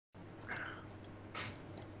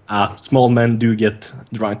Small men do get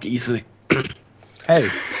drunk easily. Hey,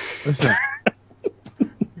 listen.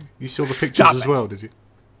 You saw the pictures Stop as it. well, did you?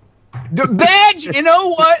 The badge, you know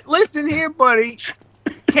what? Listen here, buddy.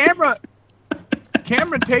 Camera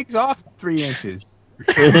takes off 3 inches.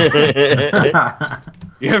 You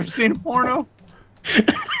ever seen a porno?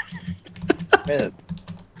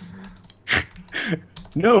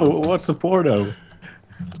 No, what's a porno?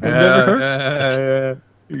 I've never heard.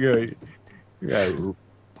 You got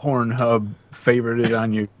Pornhub favorited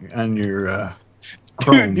on your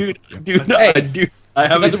Chrome. Dude, Hey, dude, I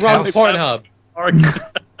have That's wrong with Pornhub.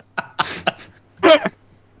 I'm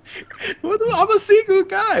a single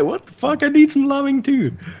guy. What the fuck? I need some loving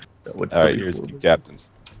too. All right, here's two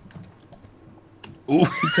captains. Ooh.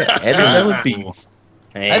 Andrew, that would be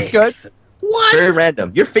That's good. What? very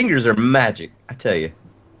random. Your fingers are magic, I tell you.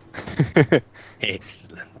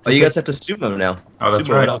 Excellent. Oh, you guys have to sumo now. Oh, that's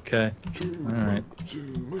Sumo right. it up. Okay. All right.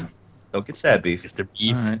 Don't get sad, beef. Mr.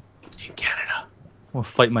 Beef. All right. In Canada. We'll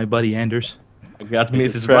fight my buddy Anders. I got Make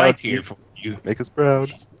us Mrs. proud, Right here Beef. for you. Make us proud.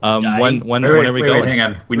 Dying. When are we going? hang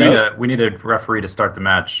on. We need a referee to start the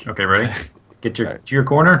match. Okay, ready? Get to your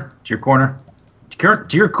corner. To your corner. To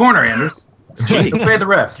your corner, Anders. Don't play the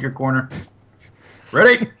ref. To your corner.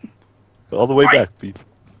 Ready? All the way back, Beef.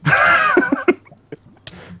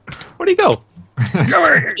 Where'd he go? Come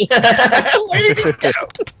here. Where did he go?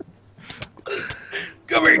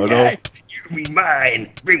 Come here, Oh, no. guy. You be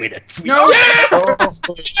mine. Bring me that sweet. No. I'm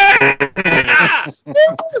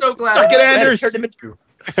so glad. Suck it, Anders. Turned him into-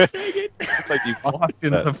 It's like you Walked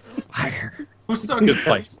into the fire. Who sucks Good at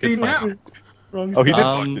fight. speed Good fight. now? Oh, he did.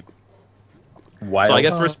 Um, Wild. So I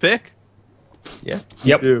guess first pick.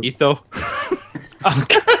 Yep. Etho.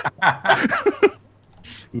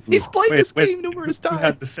 He's played this game numerous times. Who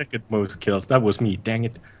had the second most kills? That was me. Dang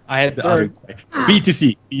it. I had The other third. guy.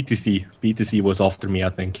 BTC was after me, I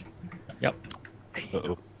think.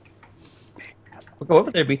 Uh-oh. Go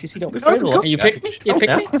over there, BTC. Don't be afraid of the You picked me? You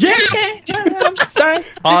picked me? Yeah. Okay. Sorry.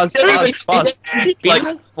 Pause. Pause. Like, he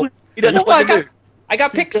doesn't know Well, what to do. I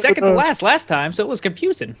got picked second to last time, so it was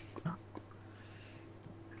confusing.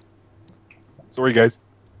 Sorry, guys.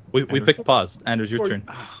 We picked pause. Anders, your turn.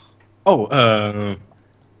 Oh,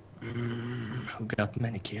 who got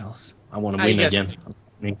many kills? I want to Ah, win you guys-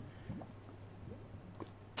 again.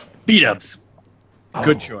 Beat-ups.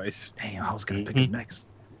 Good choice. Damn, I was gonna pick him next.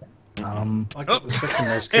 I got the second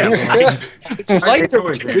most kills. Like to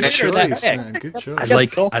choice. Good consider that choice, pick. man. Good I choice.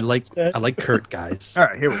 like Kurt, guys. All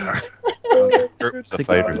right, here we are. Kurt was a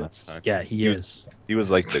fighter last time. Yeah, he is. He was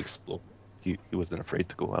like the explode. He wasn't afraid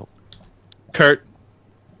to go out. Kurt.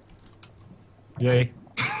 Yay.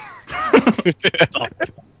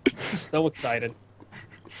 So excited.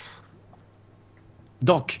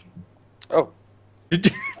 Doc. Oh.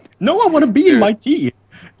 No, I want to be in my team.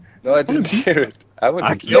 No, I didn't hear it. I would.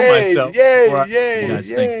 I killed myself. Yay! before I- Yay! You guys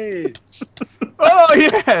Yay! Oh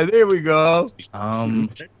yeah, there we go.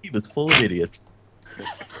 That team is full of idiots.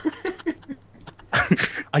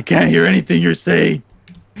 I can't hear anything you're saying.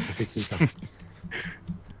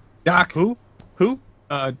 Doc. Who?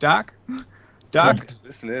 Doc. Doc.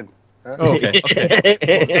 Listen in. Huh? Oh, okay.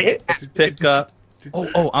 Pick. I'm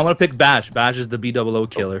gonna pick Bash. Bash is the BOO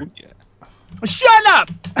killer. Yeah. Shut up.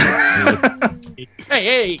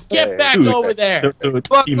 Hey, get Hey, back dude. over there. So teams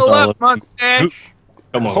Buckle all up, mustache.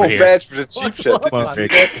 Come over Whole here. badge for the cheap shot. Come over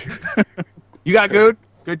here. You got good?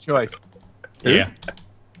 Good choice. Yeah.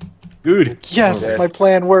 Good. Yes, Okay. my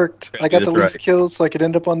plan worked. I got the That's least right. kills so I could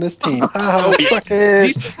end up on this team. Ah, Oh, suck it.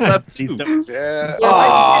 These left. These Yeah.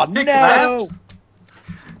 Oh, Pick no. last.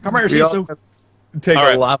 Come here, We all Sisu. have to take All a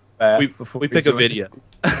right. lot bath We before pick a join. video.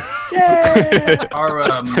 Yeah. Our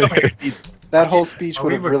That whole speech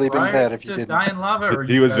would have really been bad if you didn't. Die in lava, or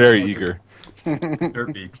He was very eager.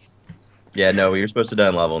 Dirt beaks. Yeah, no, you're supposed to die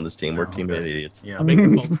in lava on this team. We're a team of idiots. Yeah.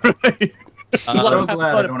 Right. I'm so Have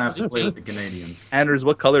glad fun I don't have to play with the presentation. Canadians. Anders,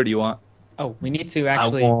 what color do you want? Oh, we need to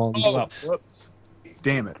actually. want- go up. Whoops.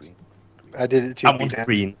 Damn it. I did it too. I want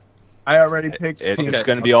green. I already picked. It's Okay.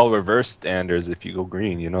 going to be all reversed, Anders, if you go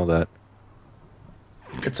green. You know that.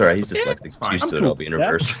 It's alright, he's dyslexic. He's fine. used to it I'm all being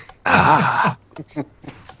reversed.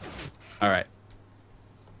 All right.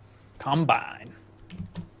 Combine.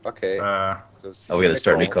 Okay. So Oh, we gotta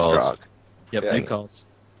start new calls. Yep, Yeah. new calls.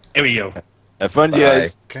 Here we go. Have fun, Bye.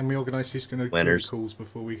 guys. Can we organise who's going to do Winners. calls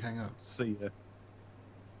before we hang up? See ya.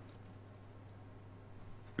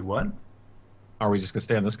 Do what? Are we just gonna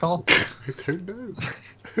stay on this call? I don't know.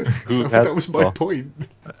 Who has that was the my call? point.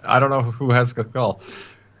 I don't know who has the call.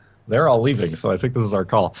 They're all leaving, so I think this is our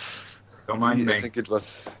call. Don't mind I me. think it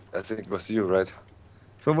was you, right?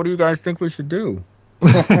 So what do you guys think we should do?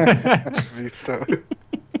 Zisto.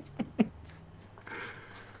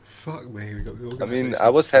 Fuck me. We got the I organisation mean, I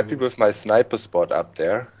was happy skills. with my sniper spot up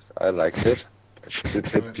there. I liked it. It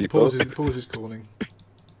hit Right, people. Pause is calling.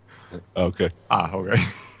 Okay.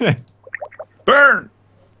 Okay. Burn!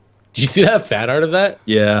 Did you see that fan art of that?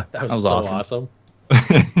 Yeah, That was so awesome.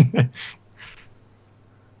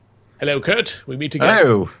 Hello, Kurt. We meet again.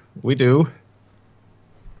 Oh, we do.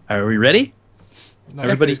 Are we ready? No,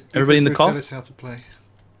 Everybody- Ethan's everybody in the gonna call? Tell us how to play.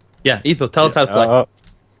 Yeah, Etho, tell us how to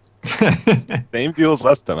play. Same deal as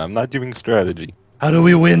last time. I'm not doing strategy. How do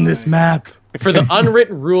we win this map? For the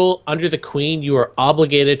unwritten rule under the Queen, you are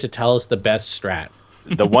obligated to tell us the best strat.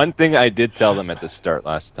 The one thing I did tell them at the start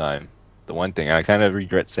last time, the one thing, I kind of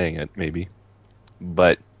regret saying it, maybe,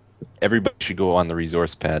 but everybody should go on the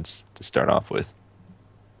resource pads to start off with.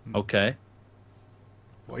 Okay.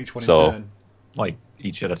 Well, each one So- in turn. Like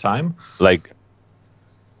each at a time. Like,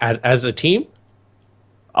 As a team?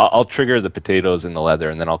 I'll trigger the potatoes and the leather,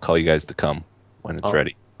 and then I'll call you guys to come when it's Oh.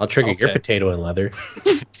 ready. I'll trigger your Okay. potato and leather.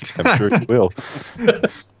 I'm sure you will.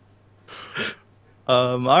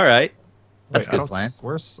 All right. That's Wait, a good plan.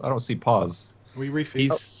 Where's I don't see pause. We refeed.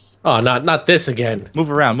 He's Oh, not this again. move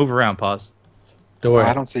around, pause. Don't Oh, worry.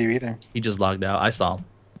 I don't see you either. He just logged out. I saw him.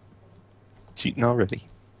 Cheating already.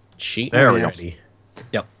 Cheat There we go. already.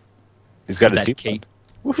 He's got his That teeth. cape.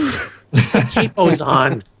 Cheat always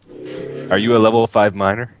on. Are you a level 5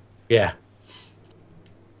 miner? Yeah.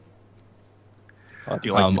 Do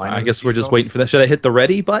you like I miners, guess we're just Etho? waiting for that. Should I hit the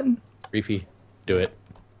ready button? Reefy, do it.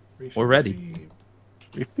 We're ready.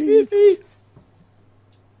 Reefy.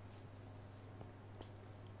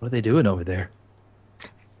 What are they doing over there?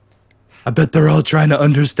 I bet they're all trying to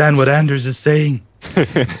understand what Anders is saying.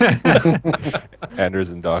 Anders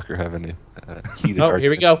and Doc are having a heated Oh, here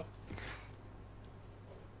we go.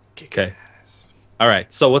 Okay. All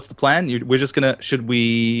right. So what's the plan? We're just gonna. Should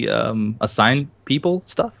we assign people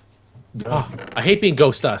stuff? Oh, I hate being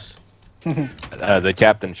ghost us. The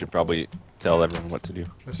captain should probably tell everyone what to do.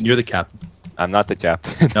 You're the captain. I'm not the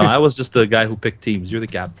captain. No, I was just the guy who picked teams. You're the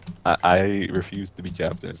captain. I refuse to be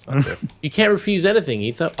captain. It's not fair. You can't refuse anything,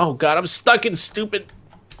 Ethan. Oh God, I'm stuck in stupid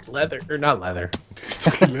leather or not leather.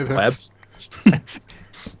 Web.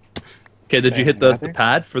 Okay. Did you hit the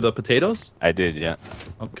pad for the potatoes? I did, yeah.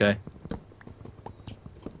 Okay.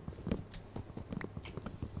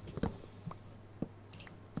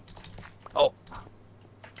 Oh.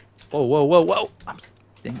 Whoa. All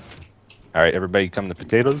right, everybody come to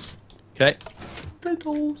potatoes. Okay.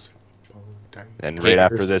 Potatoes. Oh, dang. And right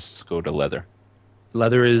after Potatoes. this, go to leather.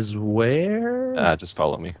 Leather is where? Just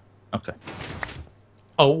follow me. Okay.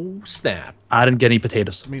 Oh snap! I didn't get any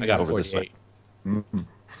potatoes. I mean, I got Over this 48. way.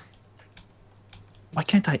 Why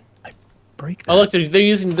can't I break that? Oh look, they're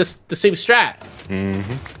using the same strat.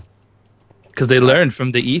 Mm-hmm. Because they learned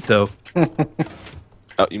from the etho.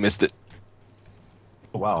 Oh, you missed it.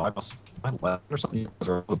 Oh, wow, I must I left or something. Those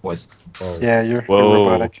are all the boys. Yeah, you're Whoa.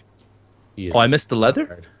 robotic. Oh, I missed the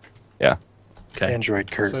leather? Yeah. Okay.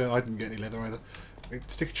 Android Kurt. So I didn't get any leather either. Wait,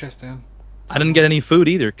 stick a chest down. I didn't get any food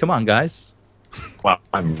either. Come on, guys. Wow,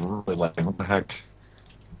 I'm really lagging. What the heck?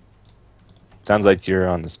 Sounds like you're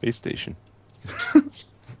on the space station.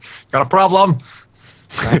 Got a problem.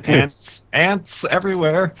 Ants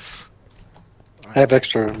everywhere. I have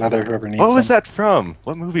extra leather. Whoever needs What was some. that from?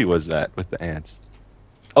 What movie was that with the ants?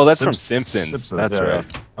 Oh, that's from Simpsons. That's yeah, right.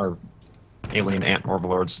 Our alien ant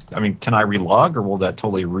overlords. I mean, can I relog or will that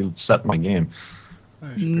totally reset my game? Oh,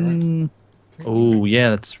 it should be right. Oh,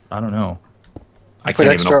 yeah, that's. I don't know. I Put can't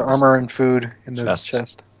even extra open this. armor and food in the Chest.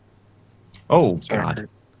 chest. Oh Sorry, God. Kurt.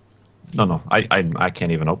 No. I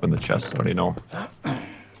can't even open the chest. What do you know? We're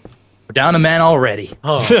down a man already.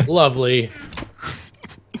 Oh, lovely.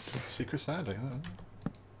 Secret Saturday.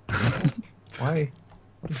 Why?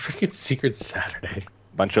 Freaking Secret Saturday.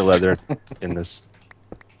 Bunch of leather in this.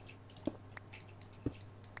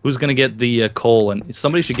 Who's gonna get the coal? And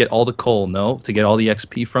somebody should get all the coal. No, to get all the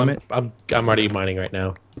XP from it. I'm already mining right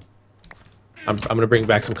now. I'm gonna bring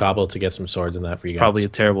back some cobble to get some swords and that for you guys. Probably a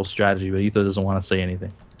terrible strategy, but Etho doesn't want to say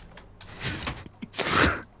anything.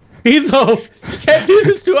 Etho, you can't do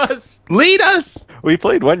this to us. Lead us. We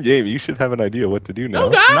played one game. You should have an idea what to do now.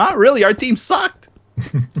 Not really. Our team sucked.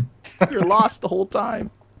 You're lost the whole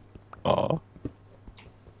time. Aw.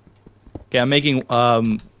 Okay, I'm making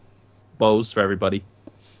bows for everybody.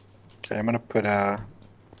 Okay, I'm gonna put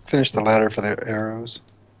finish the ladder for the arrows.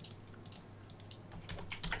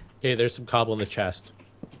 Okay, there's some cobble in the chest.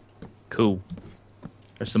 Cool.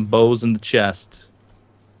 There's some bows in the chest.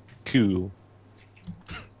 Cool.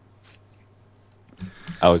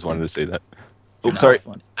 I always wanted to say that. You're Oops, not sorry.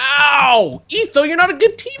 funny. Ow! Etho, you're not a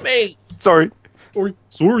good teammate. Sorry.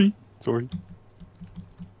 Sorry. Sorry.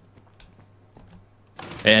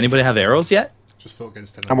 Hey, anybody have arrows yet? Just thought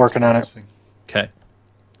against I'm working on it. thing. Okay.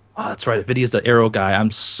 Oh, that's right. Vidia's the arrow guy.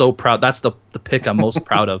 I'm so proud. That's the pick I'm most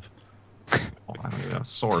proud of. Oh, I don't even have a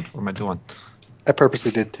sword. What am I doing? I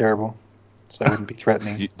purposely did terrible, so I wouldn't be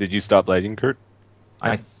threatening. Did you stop lagging, Kurt?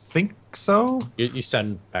 I think so. You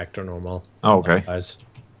send back to normal. Oh, okay. Guys.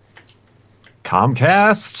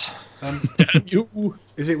 Comcast. Damn you.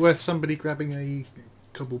 Is it worth somebody grabbing a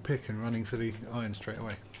cobble pick and running for the iron straight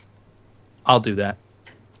away? I'll do that.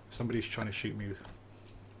 Somebody's trying to shoot me.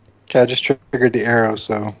 Okay, I just triggered the arrow,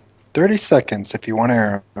 so 30 seconds if you want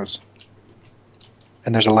arrows.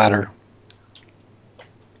 And there's a ladder.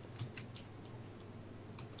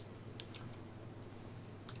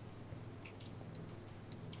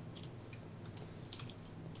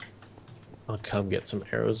 I'll come get some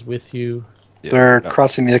arrows with you. They're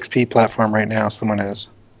crossing the XP platform right now. Someone is.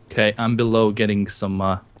 Okay, I'm below getting some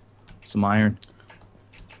iron.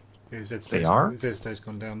 Yeah, They are? Zed's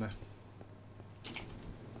gone down there.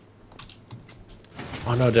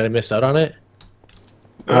 Oh no, did I miss out on it?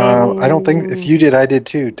 I don't think... If you did, I did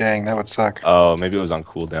too. Dang, that would suck. Oh, maybe it was on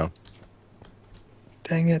cooldown.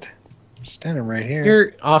 Dang it. I'm standing right here.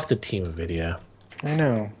 You're off the team of video. I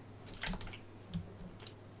know.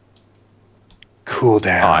 Cool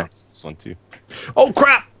down. Oh, I missed this one too. Oh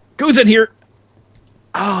crap! Who's in here?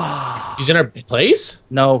 He's in our place?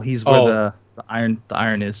 No, he's where the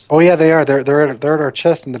iron is. Oh yeah, they are. They're at our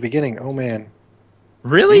chest in the beginning. Oh man.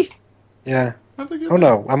 Really? Yeah. Oh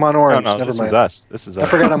no, I'm on orange. No, Never this mind. is us. This is us.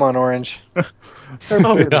 I forgot I'm on orange.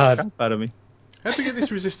 Oh god. Out of me. How do we get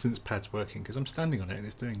this resistance pads working? Because I'm standing on it and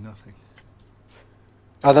it's doing nothing.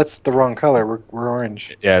 Oh, that's the wrong color. We're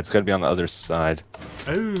orange. Yeah, it's got to be on the other side.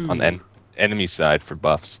 Oh. On the enemy side for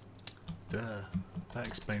buffs. Duh. That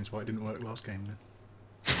explains why it didn't work last game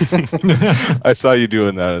then. I saw you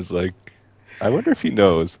doing that. I was like, I wonder if he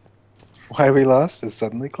knows. Why we lost is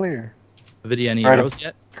suddenly clear. Vidia, any All right, arrows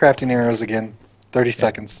yet? Crafting arrows again. 30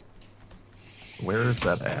 seconds. Where is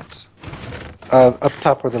that at? Up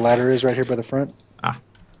top where the ladder is, right here by the front. Ah.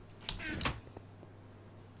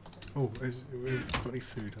 Oh, got any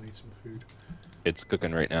food? I need some food. It's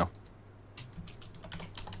cooking right now.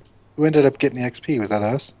 Who ended up getting the XP? Was that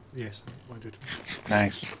us? Yes, I did.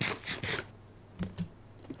 Nice.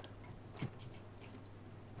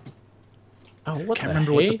 Oh, what Can't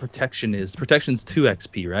remember what the protection is. Protection's 2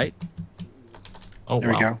 XP, right? Oh, There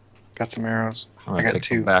wow. we go. Got some arrows. I'm I gonna got take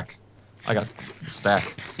 2. some back. I got a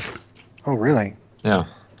stack. Oh, really? Yeah.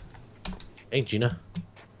 Hey, Gina.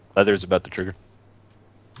 Leather's about to trigger.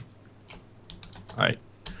 All right.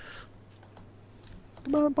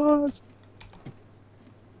 Come on, boss.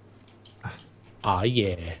 Ah,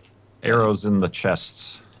 yeah. Arrows in the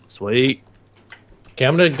chests. Sweet. Okay,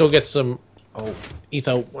 I'm gonna go get some... Oh,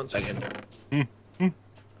 Etho, 1 second.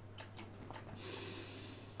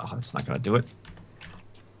 Oh, that's not gonna do it.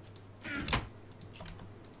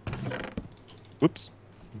 Whoops.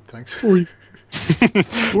 Thanks. Did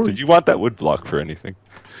you want that wood block for anything?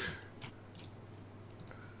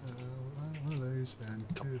 One of those and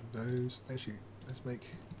 2 of those. Actually, let's make...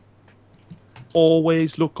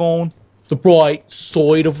 Always look on the bright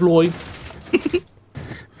side of life.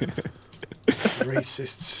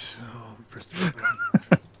 Racists. Oh, we pressed the wrong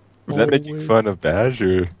button. Was that making fun of Badge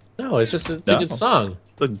or? No, it's just it's a good song.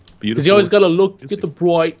 It's a beautiful. Because you always gotta look at the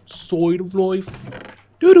bright side of life.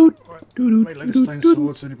 Made leather stone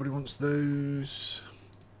swords. Anybody wants those?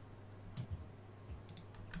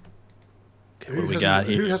 Okay, what do we got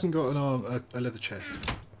Who here? hasn't got a leather chest?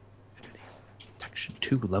 Protection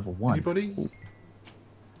 2, level 1. Anybody?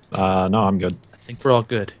 No, I'm good. I think we're all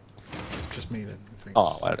good. Just me then. I think.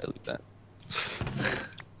 Oh, why did I leave that?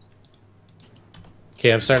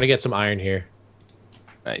 Okay, I'm starting to get some iron here.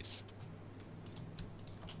 Nice.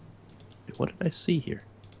 What did I see here?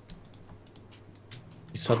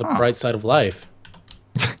 You saw the bright side of life.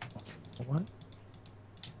 What?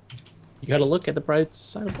 You gotta look at the bright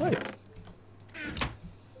side of life.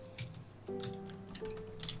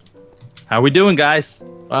 How we doing, guys?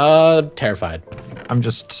 Terrified. I'm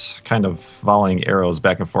just kind of volleying arrows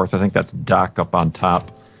back and forth. I think that's Doc up on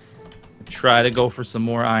top. Try to go for some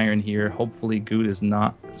more iron here. Hopefully, Good is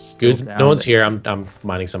not. Still Dude, down no one's there. here. I'm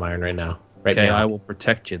mining some iron right now. Right Okay, now. I will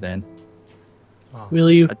protect you then. Will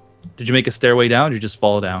you? Did you make a stairway down, or did you just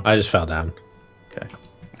fall down? I just fell down. Okay.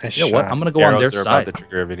 Nice You know what? shot. I'm gonna go on their Arrows are side. about to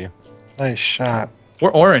trigger a video. Nice shot.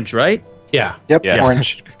 We're orange, right? Yeah. Yep, Yeah.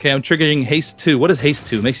 orange. Okay, I'm triggering haste 2. What is haste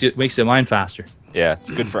 2? Makes you mine faster. Yeah,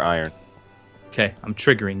 it's good for iron. Okay, I'm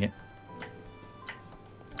triggering it.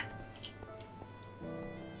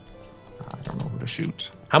 I don't know who to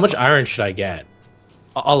shoot. How much iron should I get?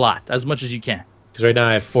 A lot, as much as you can. Because right now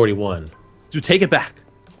I have 41. Dude, take it back.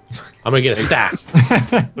 I'm gonna get a stack.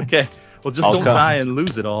 Okay. Well, just I'll don't come. die and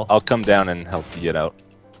lose it all. I'll come down and help you get out.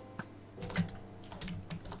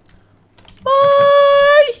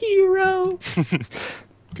 My hero.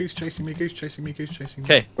 Goose chasing me, goose chasing me, goose chasing me.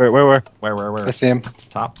 Okay. Where? Where? I see him.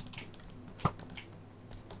 Top.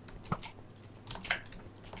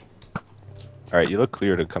 All right, you look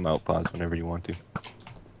clear to come out. Pause whenever you want to.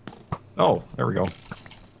 Oh, there we go.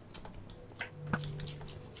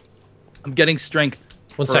 I'm getting strength.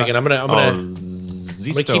 One for second. us. I'm gonna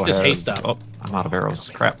Zisto keep this has- haste up. Oh, I'm out of arrows.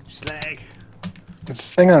 Crap. Slag. Is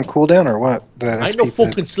this thing on cooldown or what? The I ain't no XP pad?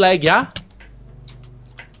 fucking slag, yeah.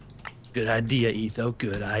 Good idea, Etho.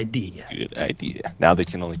 Good idea. Good idea. Now they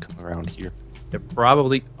can only come around here. They're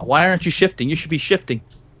probably. Why aren't you shifting? You should be shifting.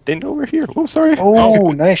 They know we're here. Oh, sorry.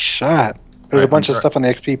 Oh, nice shot. There's a bunch of stuff on the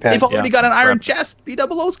XP pad. They've already got an iron crap. chest.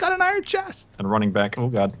 B00's got an iron chest. And running back. Oh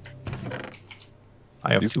god.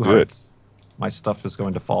 I have He's 2 good. hearts. My stuff is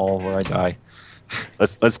going to fall where I die.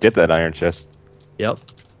 Let's get that iron chest. Yep.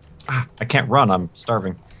 I can't run. I'm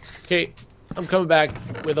starving. Okay, I'm coming back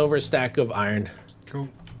with over a stack of iron. Cool.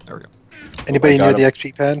 There we go. Anybody got near the him.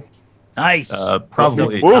 XP pad? Nice.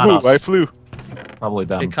 Probably. Whoa, not us. I flew. Probably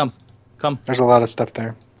them. Hey, come. There's a lot of stuff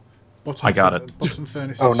there. Bottom I got it. Bottom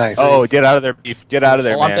furnace. Oh, nice. Oh, get out of there, beef. Get out of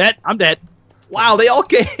there, Oh, I'm man. dead. I'm dead. Wow, they all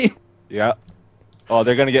came. Yeah. Oh,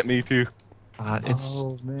 they're gonna get me too. It's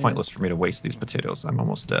Oh, man. pointless for me to waste these potatoes. I'm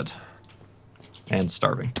almost dead. And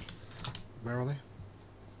starving. Where are they?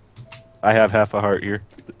 I have half a heart here.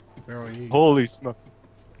 Where are you? Holy smoke.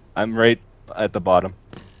 I'm right at the bottom.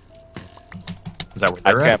 Is that where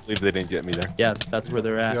I they're can't at? believe they didn't get me there. Yeah, that's where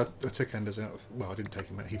they're at. Yeah, I took Anders out of. Well, I didn't take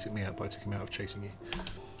him out. He took me out, but I took him out of chasing you.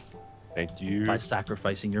 Thank you. By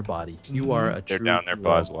sacrificing your body. You are a They're true down there, hero.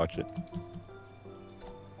 pause, watch it.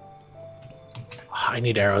 Oh, I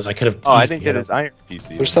need arrows. I could have. Oh, I didn't get his iron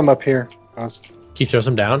PC. There's some up here. Can you throw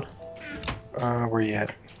some down? Where you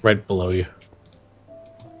at? Right below you.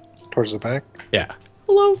 Towards the back? Yeah.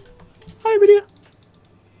 Hello. Hi, video.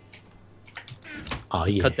 Oh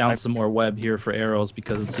yeah. Cut down some more web here for arrows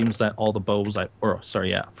because it seems that all the bows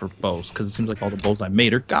for bows because it seems like all the bows I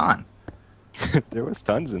made are gone. There was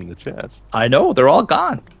tons in the chest. I know they're all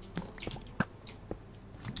gone.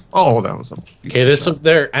 Oh, that was a. Okay, there's some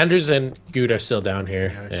there. Anders and Good are still down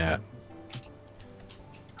here. Yeah.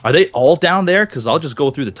 Are they all down there? Because I'll just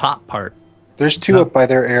go through the top part. There's two up by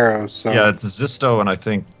their arrows. So. Yeah, it's Zisto and I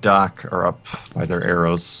think Doc are up by their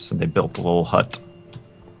arrows, and they built a little hut.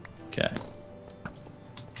 Okay.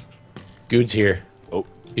 Good's here. Oh.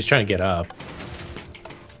 He's trying to get up.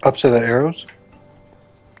 Up to the arrows?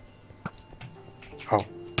 Oh.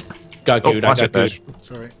 Got Good. I watch got it, Good. Bash.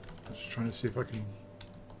 Sorry, I'm just trying to see if I can.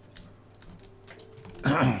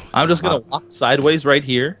 I'm just gonna walk sideways right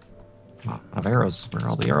here. Oh, I have arrows. Where are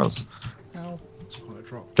all the arrows? Ow, it's quite a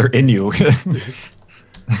drop. They're in you. Can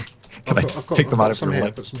I've I got, take them out got of some your here. life?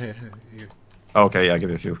 I've got some here. Here you go. Oh, okay, yeah, I'll give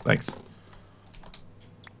you a few. Thanks.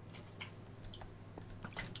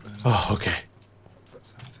 Oh, okay.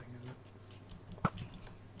 That's that thing,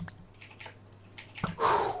 isn't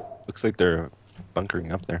it? Looks like they're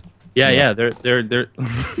bunkering up there. Yeah, they're.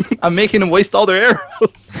 I'm making them waste all their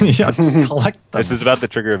arrows. Yeah, just collect them. This is about to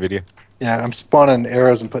trigger a video. Yeah, I'm spawning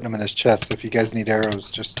arrows and putting them in this chest. So if you guys need arrows,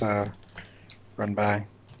 just run by.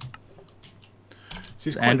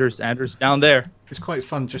 See, it's Anders down there. It's quite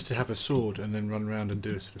fun just to have a sword and then run around and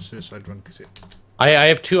do a sort of suicide run because it I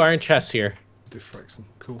have 2 iron chests here. defracts them.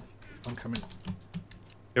 Cool. I'm coming.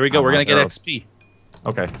 Here we go. I'm We're on gonna get arrows. XP.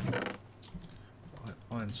 Okay.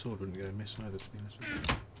 Iron sword wouldn't go amiss either, to be honest with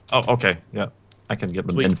you. Oh, okay. Yeah. I can get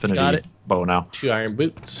an Sweet, infinity got it. bow now. 2 iron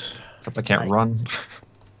boots. Except I can't Nice. run.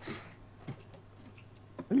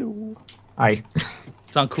 Hello. Hi.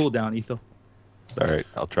 It's on cooldown, Etho. It's alright,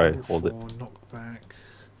 I'll try to hold it. Knockback.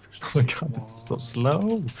 Oh my god, this is so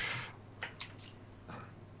slow.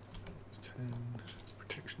 10.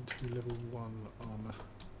 Protection 2, level 1 armor.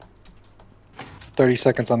 30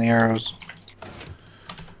 seconds on the arrows.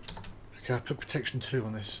 Okay, I put protection 2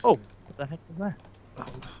 on this. Oh, what the heck was that?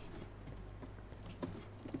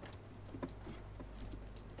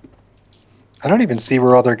 I don't even see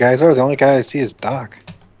where all their guys are. The only guy I see is Doc.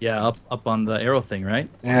 Yeah, up on the arrow thing, right?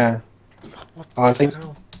 Yeah. What Oh, I the think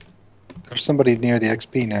hell? there's somebody near the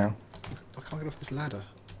XP now. I can't get off this ladder.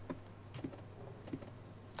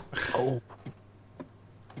 Oh.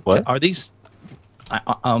 What? Are these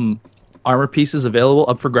armor pieces available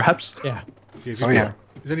up for grabs? Yeah. Has Oh, yeah.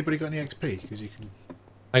 Has anybody got any XP? Because you can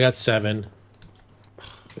I got 7.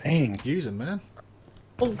 Dang. use them, man.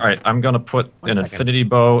 Alright, I'm gonna put an infinity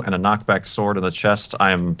bow and a knockback sword in the chest.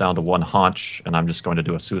 I am down to 1 haunch, and I'm just going to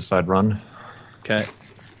do a suicide run. Okay.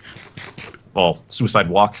 Well, suicide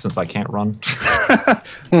walk since I can't run.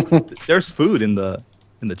 There's food in the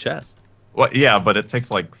chest. Well, yeah, but it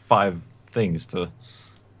takes like 5 things to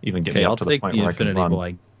even get me I'll up to the take point the where I can infinity run. bow,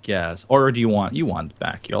 I guess. Or do you want it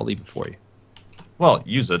back? I'll leave it for you. Well,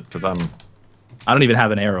 use it because I don't even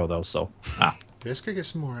have an arrow though, so Let's go get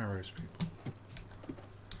some more arrows, people.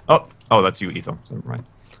 Oh, that's you, Etho. So, never mind.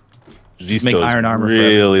 Just make iron armor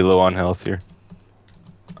really low on health here.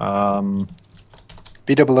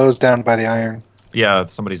 BWO's down by the iron. Yeah,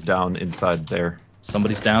 somebody's down inside there.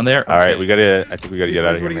 Somebody's down there. All right, I think we gotta get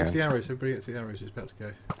out of here, Everybody gets man. the arrows. Everybody gets the arrows. It's about to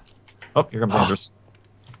go. Oh, here comes Anders.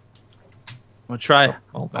 I'm gonna try.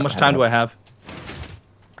 Oh, How much time do I have?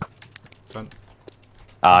 Done.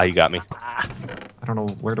 Ah, he got me. I don't know,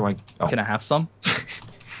 where do I... Oh. Can I have some?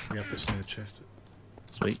 Yeah, put some in the chest.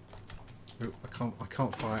 Sweet. Oh, I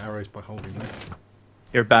can't fire arrows by holding them.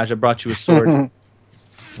 Here, Badge, I brought you a sword.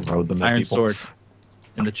 Throw them at Iron people. sword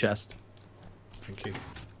in the chest. Thank you.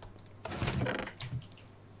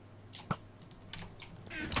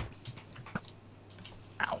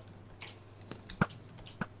 Ow.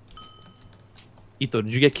 Etho,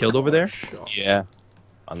 did you get killed over there? Yeah,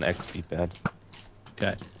 on the XP pad.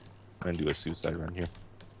 Okay. I'm gonna do a suicide run here.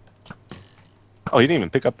 Oh, you didn't even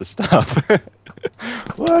pick up the stuff.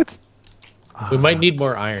 What? We might need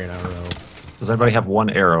more iron. I don't know. Does anybody have 1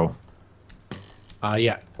 arrow?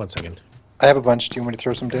 Yeah. 1 second. I have a bunch. Do you want me to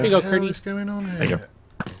throw some down? There you go, What the hell Curdy. is going on here? There you go.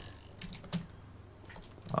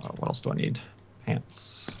 What else do I need?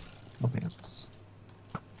 Pants. No pants.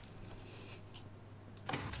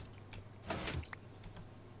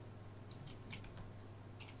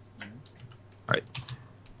 Alright.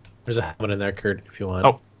 There's a helmet in there, Kurt, if you want.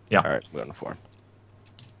 Oh, yeah. All right, we're on the floor.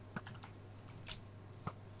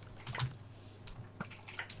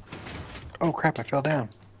 Oh crap! I fell down.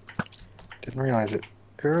 Didn't realize it.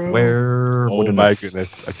 Arrow. Where Oh would my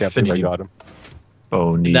goodness, I can't believe I infinity got him.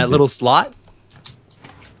 bow In need that little slot?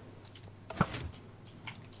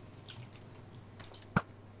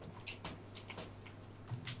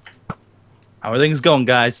 How are things going,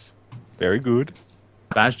 guys? Very good.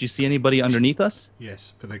 Badge, do you see anybody underneath us?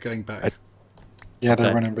 Yes, but they're going back. Yeah, they're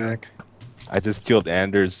Okay. running back. I just killed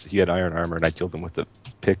Anders. He had iron armor, and I killed him with a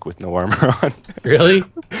pick with no armor on. Really?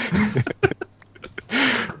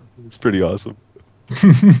 It's pretty awesome. Are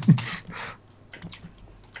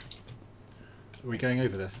we going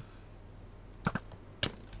over there?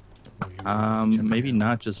 Maybe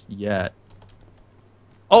not just yet.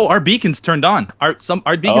 Oh, our beacon's turned on. Our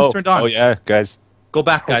beacon's turned on. Oh yeah, guys. Go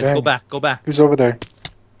back, guys. Okay. Go back. Go back. Who's over there?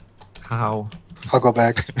 How? I'll go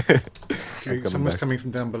back. Okay, someone's coming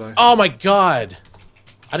from down below. Oh my god!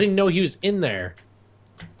 I didn't know he was in there.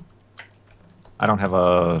 I don't have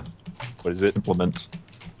a... What is it? Implement.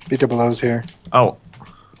 BWO's here. Oh.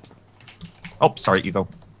 Oh, sorry, Evo.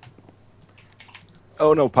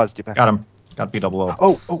 Oh no, pause. Get back. Got him. Got BWO.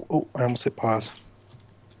 Oh! I almost hit pause.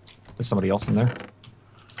 There's somebody else in there.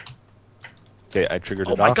 Okay, I triggered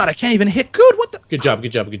Oh it my off. god, I can't even hit good. What the? Good job,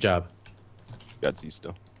 good job, good job. Got Z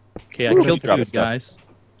still. Okay, I Ooh, killed drop two stuff. guys.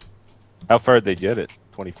 How far did they get it?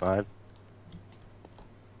 25.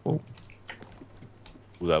 Oh.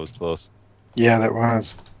 Ooh, that was close. Yeah, that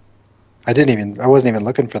was. I wasn't even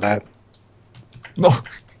looking for that. No.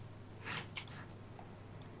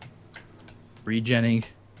 Regenning.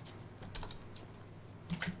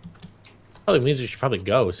 Probably means we should probably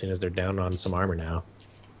go, seeing as they're down on some armor now.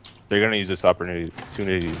 They're gonna use this opportunity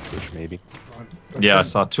to push, maybe. Yeah, I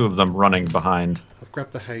saw 2 of them running behind. I've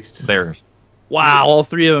grabbed the haste. There. Wow, all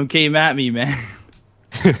 3 of them came at me, man.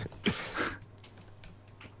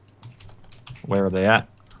 Where are they at?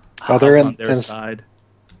 Oh, they're On in. their side.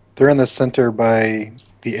 They're in the center by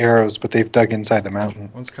the arrows, but they've dug inside the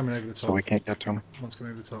mountain, One's coming over the top. so we can't get to them. One's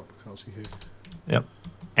coming over the top. Can't see who. Yep.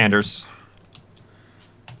 Anders.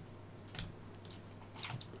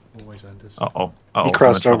 Always Anders. Uh-oh. He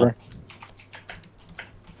crossed over.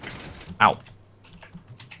 Ow.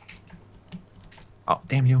 Oh,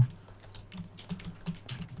 damn you.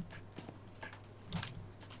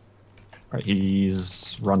 Alright,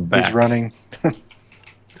 he's run back. He's running.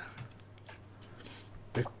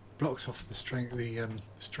 They've blocked off the strength. The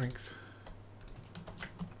strength.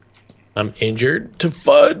 I'm injured to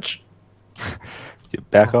fudge. Get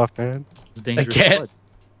back off, man. It's dangerous. I can't.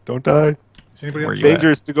 Don't die. Is anybody Where up you to at?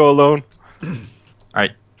 Dangerous to go alone.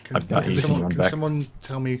 Alright, Can, I've got can you. someone, Run can back. someone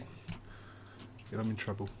tell me if I'm in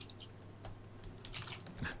trouble?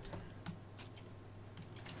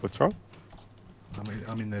 What's wrong?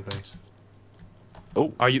 I'm in their base.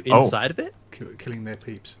 Oh, Are you inside of it? Killing their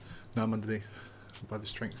peeps. No, I'm underneath. By the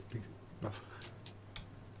strength buff.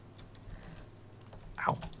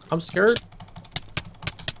 Ow. I'm scared.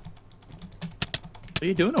 What are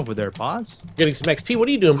you doing over there, Pause? Getting some XP. What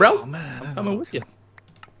are you doing, bro? Oh man. I'm coming with you.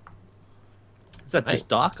 Is that just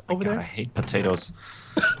Doc over God, I there? hate potatoes.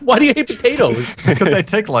 Why do you hate potatoes? Because they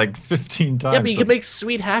take like 15 times. Yeah, but you to- can make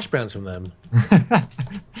sweet hash browns from them.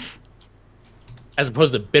 As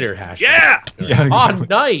opposed to bitter hash. Yeah! Yeah, Oh, exactly.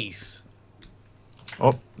 nice.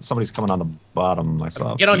 Oh, somebody's coming on the bottom. I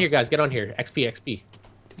saw. Get on here, guys. Get on here. XP, XP.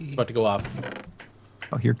 It's about to go off.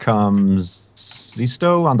 Oh, here comes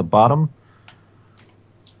Zisto on the bottom.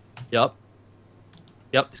 Yep.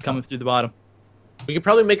 Yep, he's coming through the bottom. We could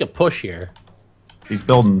probably make a push here. He's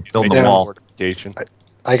building the making a wall. Fortification.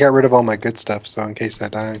 I got rid of all my good stuff, so in case I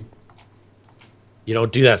die. You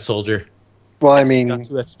don't do that, soldier. Well, I Got mean,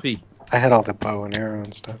 2 XP. I had all the bow and arrow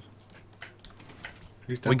and stuff.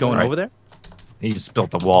 Who's We down going below? over there? He's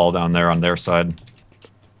built a wall down there on their side.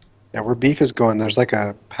 Yeah, where beef is going, there's like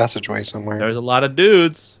a passageway somewhere. There's a lot of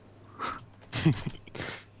dudes.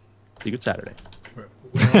 Secret Saturday.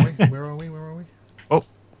 Where are we? Where are we? Where are we? Oh,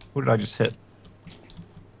 who did I just hit?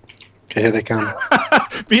 Okay, here they come.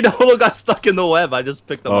 Beedolo got stuck in the web. I just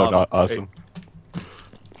picked them Oh, up. no, It's awesome. great.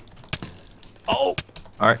 Oh!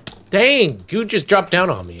 All right. Dang, Goo just dropped down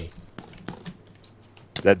on me.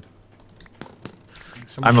 Dead.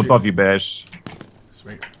 Someone I'm shoot. above you, Bash.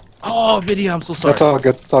 Sweet. Oh, video, I'm so sorry. That's all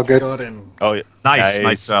good. It's all good. Got him. Oh, yeah.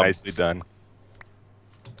 Nice job. Nicely done.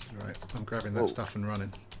 Right, I'm grabbing that stuff and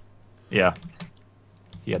running. Yeah.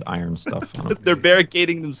 He had iron stuff on him. They're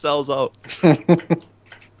barricading themselves out.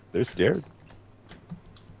 They're scared.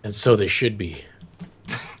 And so they should be.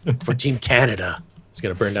 For Team Canada. It's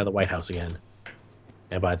going to burn down the White House again.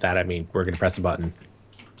 And by that, I mean we're going to press a button.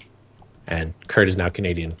 And Kurt is now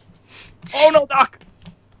Canadian. Oh, no, Doc!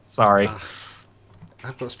 Sorry.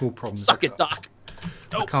 I've got small problems. Suck it, Doc.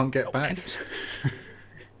 I can't get back.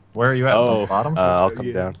 Where are you at? Oh, The bottom? I'll come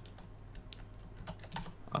Yeah. down.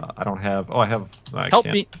 I don't have. Oh, I have. I Help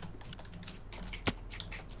can't. me.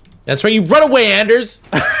 That's right, you run away, Anders!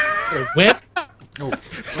 Wimp. Oh, I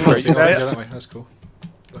see, I can go that way. That's cool.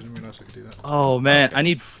 I didn't realise I could do that. Oh, man, I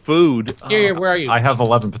need food. Here, where are you? I have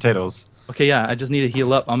 11 potatoes. Okay, yeah, I just need to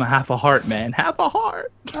heal up. I'm a half a heart, man. Half a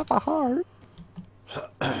heart. Half a heart.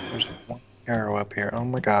 There's one arrow up here. Oh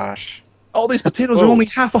my gosh. All these potatoes are only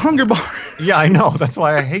half a hunger bar. Yeah, I know. That's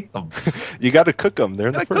why I hate them. You gotta cook them. They're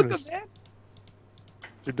in the I cook furnace. them, man.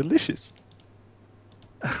 They're delicious.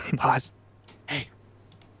 Pause. Hey.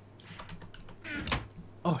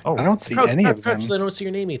 Oh, I don't see any of them. I don't see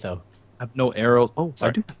your name, Etho. I have no arrows. Oh, Sorry.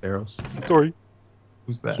 I do have arrows. Sorry.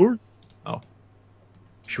 who's that? Sorry.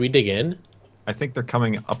 Should we dig in? I think they're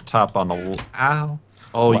coming up top on the. Ow.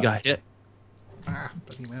 Oh, you Left. got hit. Ah,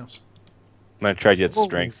 bloody mouse. I'm gonna try to get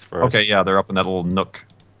strength first. Okay, yeah, they're up in that little nook.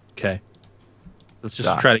 Okay. Let's just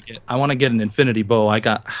Doc. try to get. I want to get an infinity bow. I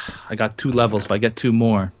got 2 levels. If I get 2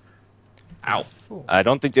 more. Ow. I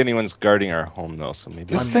don't think anyone's guarding our home though, so maybe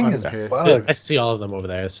This thing is here. bugged. I see all of them over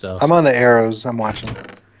there still. I'm on the arrows. I'm watching.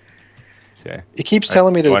 Okay. It keeps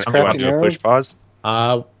telling me that it's you want crafting to do a arrows. push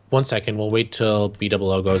pause? 1 second. We'll wait till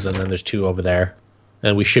BWO goes, and then there's 2 over there.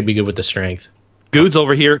 And we should be good with the strength. Good's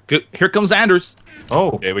over here. Here comes Anders. Oh,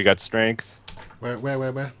 Okay, we got strength. Where?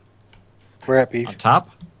 We're at beef. on top.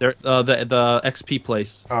 There, the XP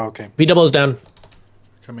place. Oh, okay. BWO's down.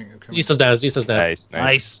 Coming. Zisto's down. Zisto's down. Nice.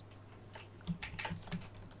 Nice.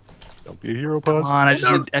 Don't be a hero, Come pause. on, I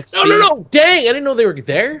just need XP. No! Dang! I didn't know they were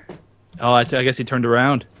there. Oh, I guess he turned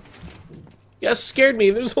around. You guys scared me.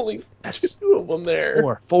 There's only 2 of them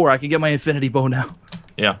there. 4. I can get my infinity bow now.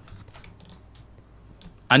 Yeah.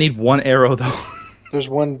 I need 1 arrow though. There's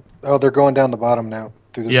one oh they're going down the bottom now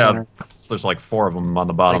through the Yeah. center. There's like 4 of them on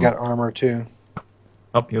the They bottom. got armor too.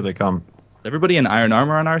 Oh, here they come. Everybody in iron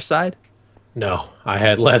armor on our side? No, I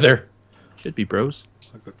had leather. Should be bros.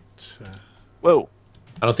 I got. Whoa.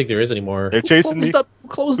 I don't think there is anymore. They're chasing me.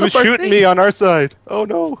 Closed Who's shooting me on our side? Oh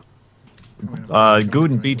no.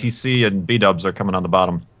 Good and BTC and B-dubs are coming on the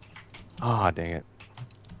bottom. Ah, dang it.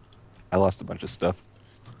 I lost a bunch of stuff.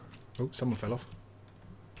 Oh, someone fell off.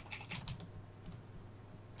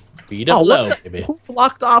 BWO, baby. Who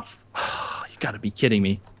blocked off? You gotta be kidding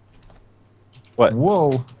me. What?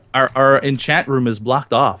 Whoa. Our enchant room is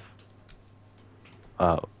blocked off.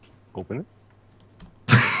 Open it.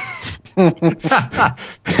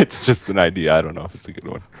 It's just an idea. I don't know if it's a good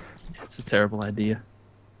one. It's a terrible idea.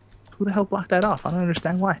 Who the hell blocked that off? I don't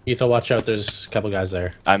understand why. Etho, watch out. There's a couple guys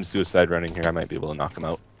there. I'm suicide running here. I might be able to knock him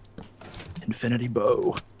out. Infinity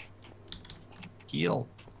bow. Heal.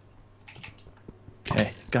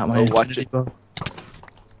 Okay, got my Oh, watch infinity it. bow.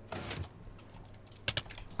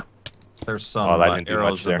 There's some Oh, I didn't do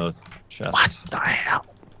arrows much in there. the chest. What the hell?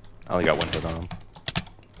 I only got 1 hit on him.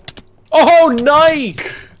 Oh,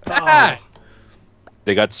 nice! Ah!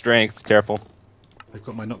 they got strength. Careful. They've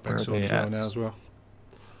got my knockback Where are sword they as well at? now as well.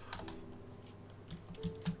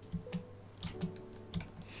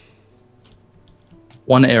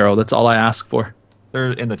 One arrow. That's all I ask for.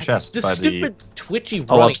 They're in the chest This by stupid twitchy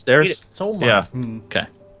Oh, running. upstairs? I hate it so much. Yeah. Okay.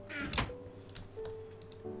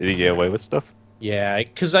 Did he get away with stuff? Yeah,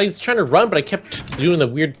 because I was trying to run, but I kept doing the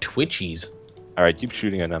weird twitchies. All right, keep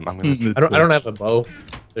shooting at them. I'm gonna. I don't have a bow.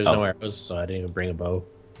 There's Oh. no arrows, so I didn't even bring a bow.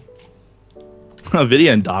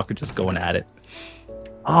 Vidya and Doc are just going at it.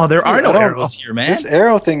 Oh, there are Dude, no I don't- arrows here, man. This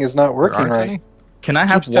arrow thing is not working aren't right. any? Can I It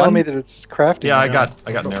have keeps telling one? me that it's crafting. Yeah, I now.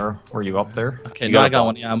 got an arrow. Were you up there? Okay, You no, got I a got bow.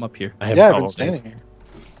 one. Yeah, I'm up here. I have Yeah, I've Oh, been okay. standing here.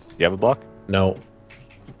 You have a block? No.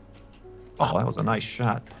 Oh, that was a nice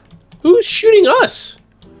shot. Who's shooting us?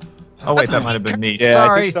 Oh wait, that might have been me. Yeah, I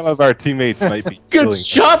Sorry. think some of our teammates might be. Good killing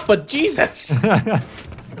shot, but Jesus.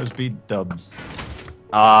 There's B dubs.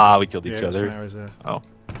 Ah, we killed each Yeah, other. some arrows there. Oh,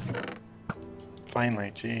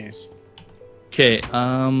 Finally, jeez. Okay,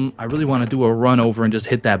 I really want to do a run over and just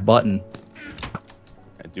hit that button.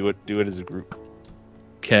 Do it as a group.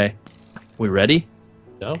 Okay. We ready?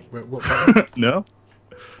 No. Wait, what button? No?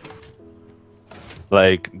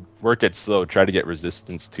 Like, work it slow. Try to get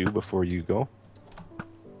resistance too before you go.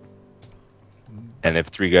 And if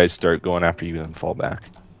 3 guys start going after you, then fall back.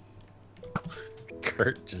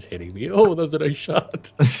 Kurt just hitting me. Oh, that was a nice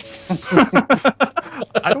shot.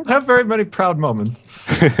 I don't have very many proud moments.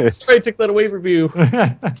 Sorry, I took that away from you.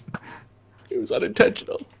 It was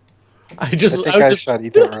unintentional. I I think I was shot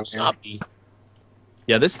Ethan earlier. sloppy.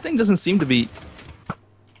 Yeah, this thing doesn't seem to be...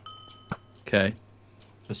 Okay.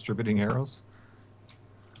 Distributing arrows.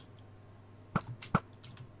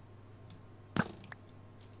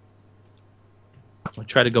 I'll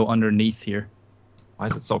try to go underneath here. Why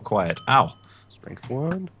is it so quiet? Ow. Strength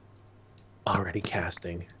 1. Already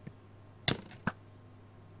casting.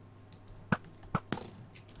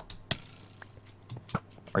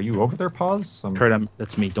 Are you over there, Pause? Kurt,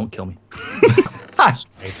 that's me. Don't kill me.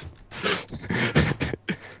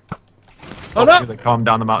 Oh no! They come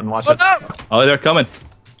down the mountain. Watch it. No! Oh, they're coming.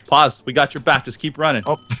 Pause. We got your back. Just keep running.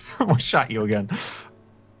 Oh, I shot you again.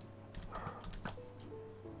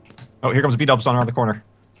 Oh, here comes B-dubs on around the corner.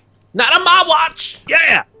 Not on my watch!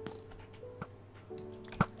 Yeah!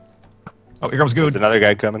 Oh, here comes There's Good. another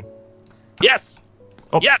guy coming. Yes!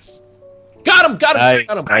 Oh. Yes! Got him! Got him! Nice,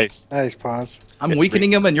 Got him! nice. Nice pause. I'm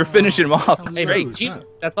weakening him and you're finishing him off. That's Hey, great. Who's team, that?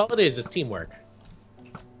 that's all it is teamwork.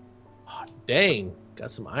 Oh, dang. Got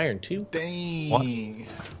some iron, too. Dang.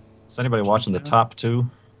 Is anybody watching the top 2?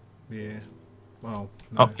 Yeah. Well.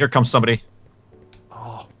 Oh, no. here comes somebody.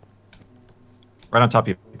 Oh, Right on top of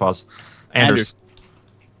you. Pause. Anders.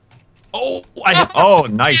 Oh, I hit. Oh,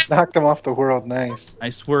 nice. Knocked him off the world. Nice.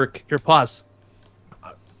 Nice work. Here, pause.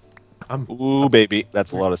 Ooh, baby.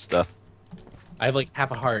 That's a lot of stuff. I have like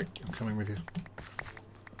half a heart. I'm coming with you.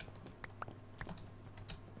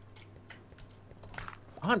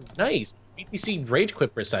 Oh, nice. BBC rage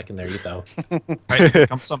quit for a second there, though. Right, here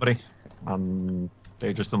comes somebody.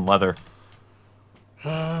 They're just in leather.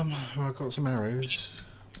 Well, I've got some arrows.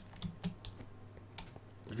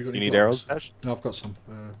 Have you got You any need arrows, blocks? Ash? No, I've got some.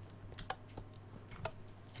 I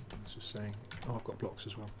was just saying. Oh, I've got blocks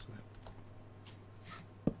as well.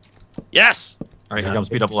 So. Yes. All right, here comes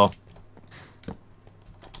B-double O.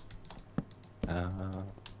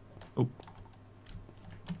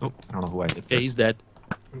 Oh, I don't know who I hit. Okay, there. he's dead.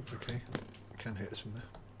 Oh, okay. I can hit this from there.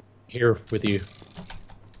 Here with you.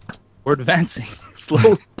 We're advancing.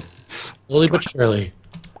 Slowly. Slowly but surely.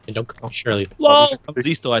 And don't call me Shirley. Lol.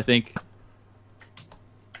 Zisto, I think.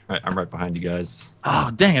 All right, I'm right behind you guys. Oh,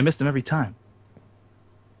 dang. I missed him every time.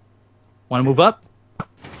 Want to move up?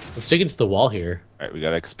 Let's dig into the wall here. All right, we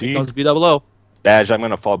got Here comes XP. B-double-O. Badge, I'm going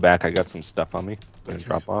to fall back. I got some stuff on me. I'm going to Okay.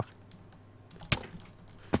 drop off.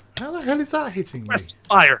 How the hell is that hitting me? Press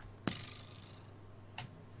fire.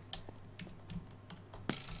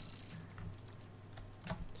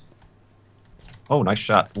 Oh, nice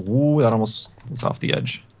shot. Ooh, that almost was off the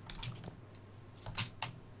edge.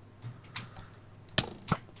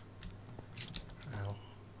 Ow.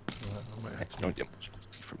 I might have to Don't get much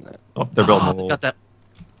XP from that. Oh, they're building a Oh, they wall. got that.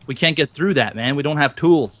 We can't get through that, man. We don't have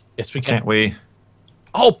tools. Yes, we can. Can't we?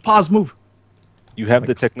 Oh, pause, move. You have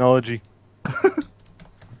the technology.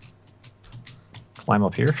 Climb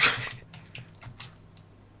up here.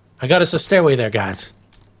 I got us a stairway there, guys.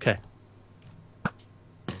 Okay.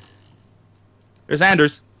 There's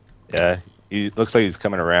Anders. Yeah, he looks like he's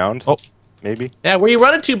coming around. Oh. Maybe. Yeah, where you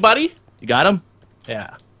running to, buddy? You got him?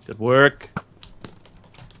 Yeah. Good work.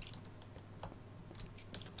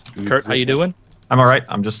 Kurt, how you doing? I'm all right.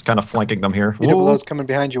 I'm just kind of flanking them here. B-double Whoa. O's coming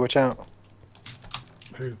behind you. Watch out.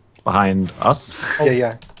 Who? behind us.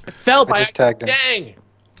 Yeah. I fell I by just tagged him. Dang!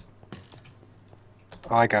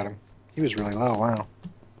 Oh, I got him. He was really low. Wow.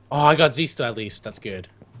 Oh, I got Zista at least. That's good.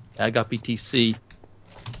 I got BTC.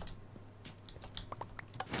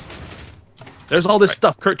 There's all this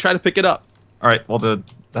stuff. Kurt, try to pick it up. All right, well,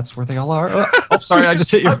 that's where they all are. Oh, sorry, I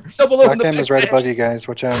just hit you. Black is right above you guys.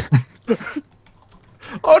 Watch out.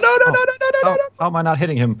 Oh, no. How am I not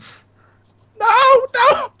hitting him?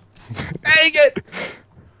 No. Dang it.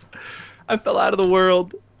 I fell out of the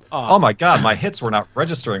world. Oh my god, my hits were not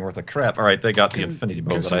registering worth a crap. All right, they got the infinity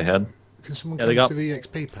bow that I had. Can someone Yeah, they come got- to the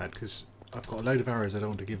XP pad? Because I've got a load of arrows I don't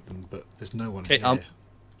want to give them, but there's no one Okay, here.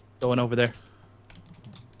 going over there.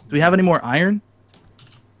 Do we have any more iron?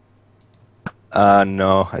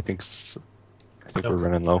 No, I think we're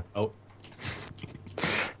running low. Oh,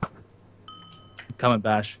 Coming,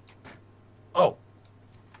 Bash. Oh.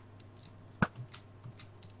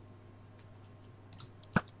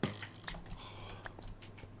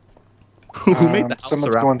 Who made the house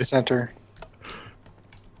Someone's around going it? center.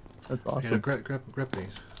 That's Yeah, awesome. grab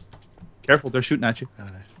these. Careful, they're shooting at you. I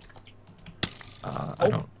don't know. I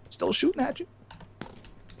don't. Still shooting at you.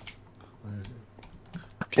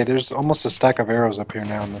 Okay, there's almost a stack of arrows up here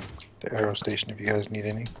now in the arrow station if you guys need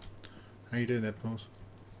any. How you doing there, Pauls?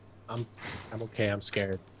 I'm okay. I'm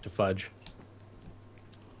scared to fudge.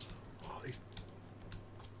 Oh, these...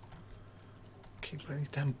 Keep putting these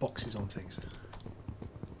damn boxes on things.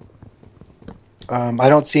 I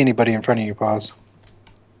don't see anybody in front of you, Pause.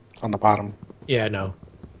 On the bottom. Yeah, no.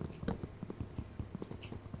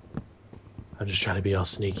 I'm just trying to be all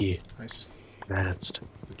sneaky. It's just Advanced.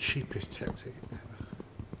 the cheapest tactic ever.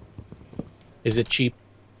 Is it cheap?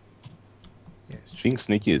 Yeah, it's cheap. Being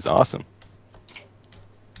sneaky is awesome.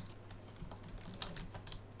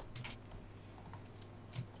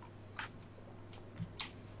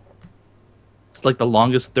 It's like the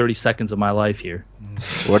longest 30 seconds of my life here.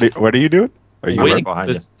 What are you doing? Are you Wait. Waiting behind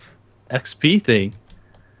for this XP thing.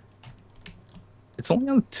 It's only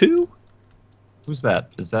on 2? Who's that?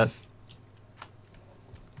 Is that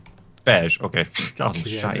Badge? Okay, I almost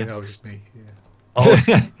Yeah, shot you. that was just me. Yeah. Oh,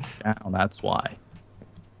 down. That's why.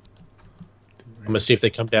 I'm gonna see if they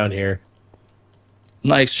come down here.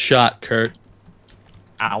 Nice shot, Kurt.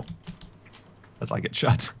 Ow! As I get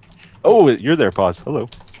shot. Oh, you're there, Pause. Hello.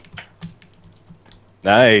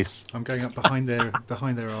 Nice. I'm going up behind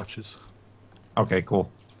their archers. Okay,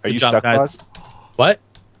 cool. Are Good you job, stuck, guys. Pause? What?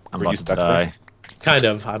 I'm Were about you to stuck die. Kind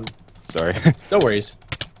of. I'm. Sorry. No worries.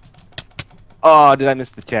 Oh, did I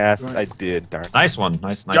miss the cast? Right. I did. Darn. Nice one.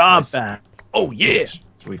 Nice Job, nice. Bash. Oh, yeah. Should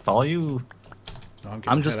we follow you? No,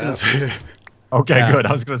 I'm just gonna. gonna Okay, Yeah. good.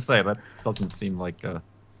 I was gonna say that doesn't seem like Got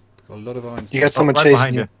a lot of irons. You got someone right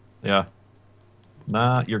chasing behind you. Yeah.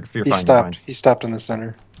 Nah, you're He fine. stopped. He stopped in the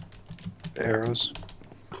center. The arrows.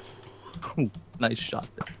 Nice shot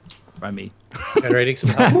there by me. Generating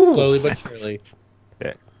some help slowly but surely.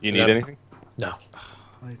 Yeah. You need Yep. anything? No.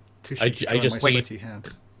 Tissue I to dry just my wait. sweaty hand.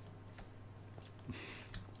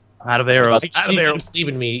 Out of arrows. I just Out of need you arrows. to believe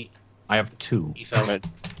in me, I have 2. Ethan.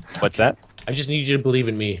 What's that? I just need you to believe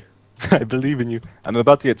in me. I believe in you. I'm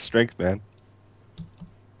about to get strength, man.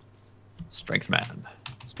 Strength man.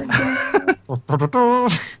 I'm gonna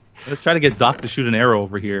try to get Doc to shoot an arrow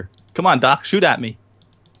over here. Come on, Doc, shoot at me.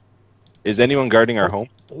 Is anyone guarding our home?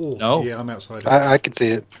 Oh, No. yeah, I'm outside. I could see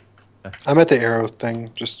it. I'm at the arrow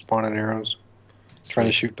thing, just spawning arrows. Trying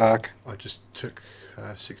to shoot Doc. I just took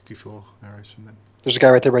 64 arrows from them. There's a guy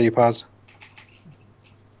right there by you, Pause.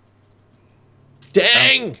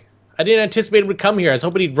 Dang! I didn't anticipate him to come here. I was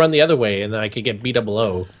hoping he'd run the other way, and then I could get beat up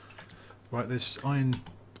below. Right, there's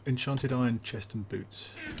enchanted iron chest and boots.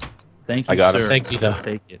 Thank you, I got sir. him. Thanks, Ethan,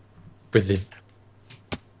 Take it. for the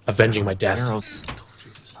avenging my death. Arrows.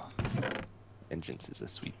 Jesus. Vengeance is a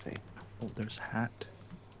sweet thing. Oh, there's a hat.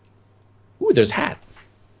 Ooh, there's hat.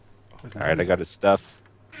 Oh, there's All right, I loads- got his stuff.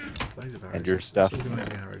 loads of arrows. and your Let's stuff. organise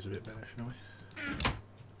the arrows a bit better, shall we?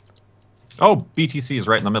 Oh, BTC is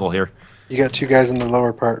right in the middle here. You got 2 guys in the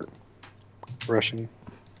lower part rushing.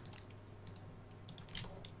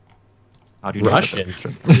 How do you know Russian?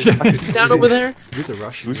 that? He's down over there. There's a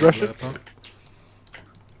rush. Who's in the Russian? lower part.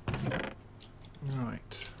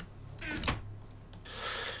 Right.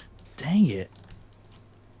 Dang it.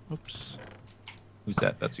 Oops. Who's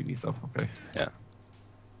that? That's you, Etho. Okay.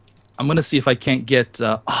 I'm gonna see if I can't get.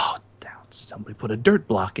 Oh, down! Somebody put a dirt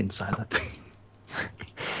block inside that thing.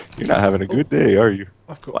 You're not having a good day, are you?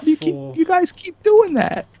 I've got Why do you guys keep doing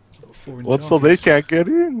that? 4 Well, so they enchantments. can't get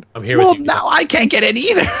in. I'm here Well, with you. now I can't get in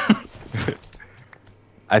either.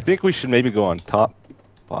 I think we should maybe go on top.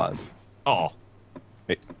 Pause. Oh.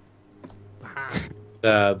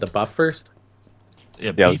 The buff first.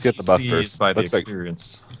 Yeah, let's get the buff BTC first. By the Looks like-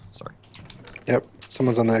 experience. Sorry. Yep,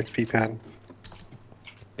 someone's on the XP pad.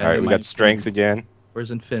 All right, we got strength again.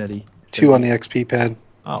 Where's Infinity? 2 on the XP pad.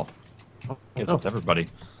 Oh. Gives up everybody.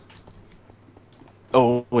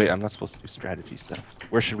 Oh wait, I'm not supposed to do strategy stuff.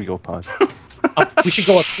 Where should we go? Pause. We should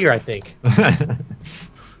go up here, I think.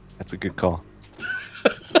 That's a good call.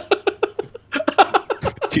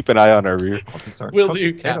 Keep an eye on our rear. Will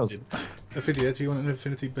do, Captain. Ophidia, do you want an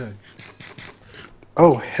infinity bag?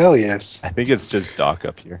 Oh hell yes! I think it's just Doc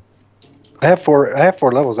up here. I have 4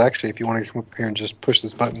 levels actually. If you want to come up here and just push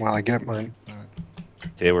this button while I get mine.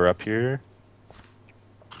 Okay, we're up here.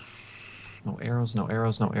 No arrows, no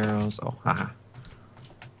arrows, no arrows. Oh, haha.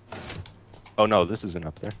 Oh no, this isn't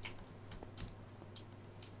up there.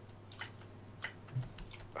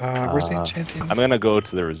 Where's the enchanting? I'm gonna go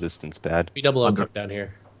to the resistance pad. We double up down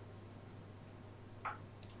here.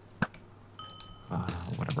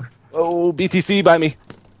 Whatever. Oh, BTC by me.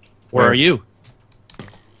 Where are you?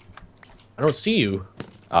 I don't see you.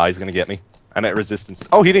 Ah, he's gonna get me. I'm at resistance.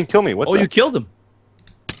 Oh, he didn't kill me. What? Oh, the? you killed him.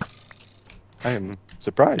 I am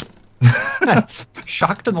surprised.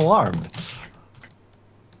 Shocked and alarmed.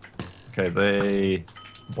 Okay, they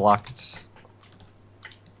blocked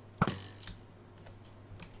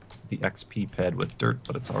the XP pad with dirt,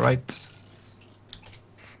 but it's alright.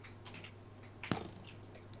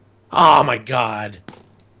 Oh my god.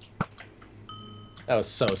 That was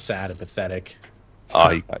so sad and pathetic. Oh,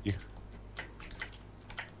 he got you.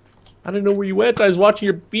 I didn't know where you went. I was watching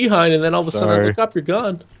your behind, and then all of a sudden I Sorry. look up, you're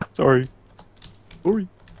gone. Sorry.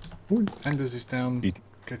 Anders is down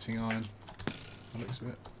getting iron. That looks of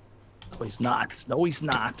it. No, he's not. No, he's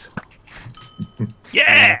not.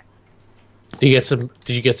 Yeah. Did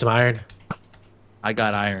you get some iron? I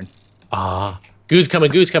got iron. Goose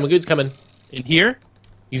coming. In here?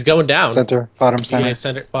 He's going down. Center, bottom center. Yeah,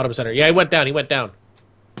 center, bottom center. Yeah, he went down.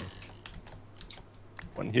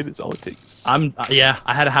 One hit is all it takes. Yeah,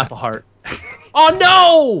 I had a half a heart. Oh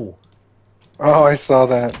no! Oh, I saw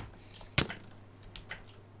that.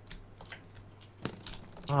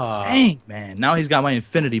 Dang, man. Now he's got my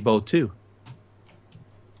infinity bow, too.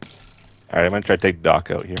 All right, I'm gonna try to take Doc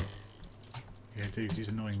out here. Yeah, dude, he's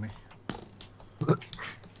annoying me.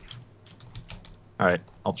 Alright,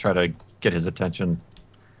 I'll try to get his attention.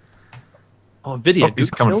 Oh, Vidya. Oh, he's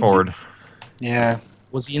Duke coming killed you? forward. Yeah.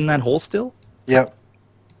 Was he in that hole still? Yep.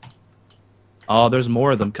 Oh, there's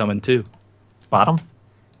more of them coming, too. Bottom?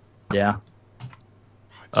 Yeah.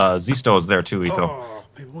 Zisto is there too, Etho. Oh,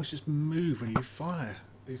 people always just move when you fire.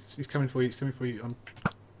 He's coming for you. He's coming for you. I'm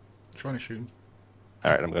trying to shoot him.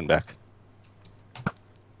 All right, I'm going back.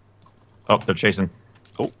 Oh, they're chasing.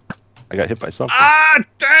 Oh, I got hit by something. Ah,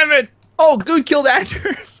 damn it! Oh, good killed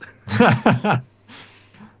Anders. How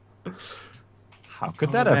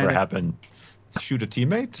could that ever man. happen? Shoot a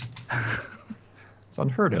teammate? It's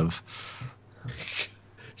unheard of.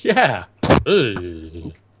 Yeah.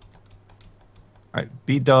 Alright,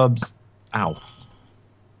 B-dubs. Ow.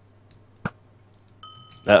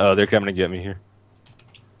 Uh-oh, they're coming to get me here.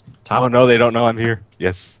 Top. Oh, no, they don't know I'm here.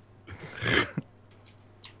 Yes.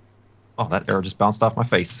 Oh, that arrow just bounced off my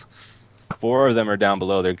face. 4 of them are down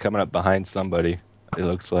below. They're coming up behind somebody, it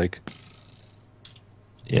looks like.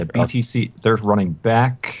 Yeah, BTC, they're running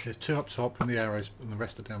back. There's 2 up top and the arrows, and the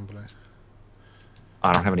rest are down below.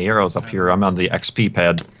 I don't have any arrows up here. I'm on the XP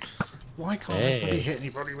pad. Why can't I bloody hit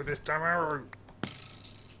anybody with this damn arrow?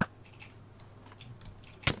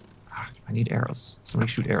 I need arrows. Somebody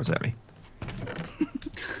shoot arrows at me.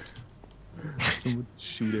 Someone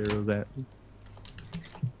shoot arrows at me.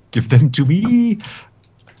 Give them to me.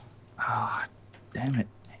 Ah, damn it.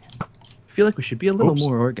 I feel like we should be a little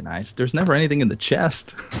more organized. There's never anything in the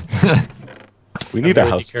chest. We need a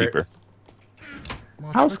housekeeper.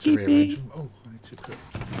 Well, Housekeeping. Oh, I need to put...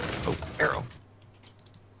 Oh, arrow.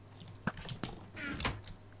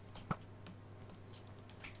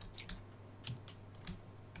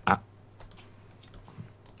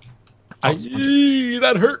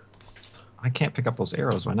 That hurt. I can't pick up those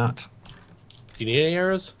arrows. Why not? Do you need any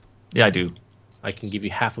arrows? Yeah, I do. I can give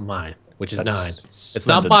you half of mine, which is That's 9. It's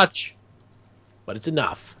not splendid. much, but it's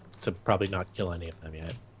enough to probably not kill any of them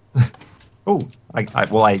yet. Oh,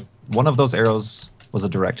 one of those arrows was a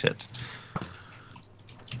direct hit.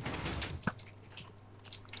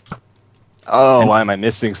 Oh, why am I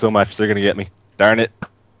missing so much? They're going to get me. Darn it.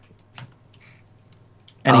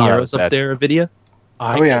 Any arrows up bad. there, Vidya?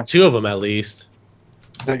 Oh, yeah. 2 of them at least.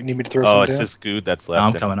 Don't you need me to throw Oh, some it's down? just Good that's No, left. I'm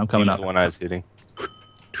and coming, I'm coming he's up. the one I was hitting.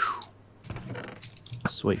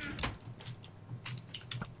 Sweet.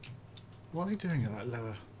 What are they doing at that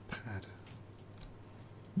lower pad?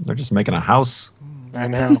 They're just making a house. I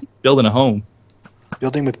know. Building a home.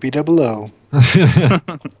 Building with BOO.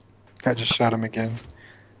 I just shot him again.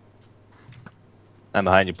 I'm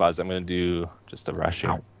behind you, Paz. I'm gonna do just a rush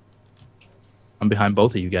here. I'm behind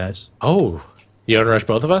both of you guys. Oh, you don't rush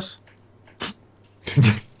both of us?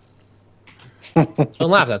 Don't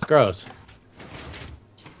laugh. That's gross.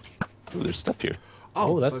 Ooh, there's stuff here.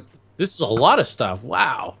 Oh, this is a lot of stuff.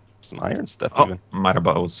 Wow. Some iron stuff Oh, even. I'm out of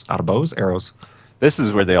bows. Out of bows? Arrows. This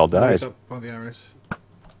is where they all died. Blows up by the arrows.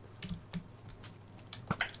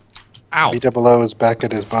 Ow. BOO is back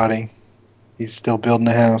at his body. He's still building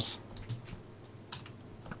a house.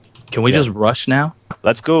 Can we just rush now?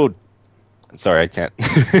 Let's go. Sorry, I can't.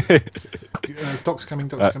 Doc's coming,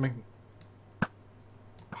 Doc's coming.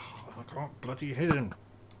 Oh, I can't bloody hit him.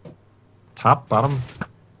 Top, bottom.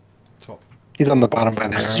 Top. He's on the bottom by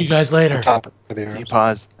the arrow. See you guys later. Top by the See, arrow.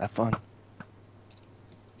 Paz. Have fun.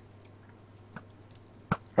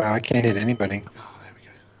 Wow, I can't hit anybody. Oh, there we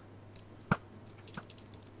go.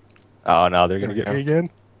 Oh, no, they're gonna There we get me again.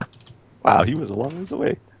 Wow, he was a long ways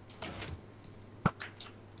away.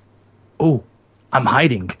 Oh, I'm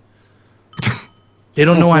hiding. They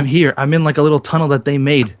don't know I'm here. I'm in like a little tunnel that they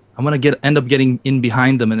made. I'm gonna end up getting in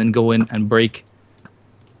behind them and then go in and break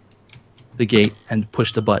the gate and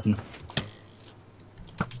push the button.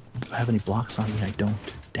 Do I have any blocks on me? I don't.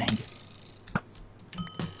 Dang it.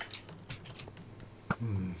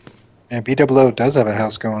 Yeah, BOO does have a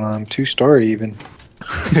house going on. 2-story even.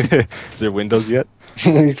 Is there windows yet?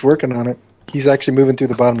 He's working on it. He's actually moving through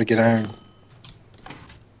the bottom to get iron.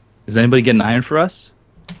 Is anybody getting iron for us?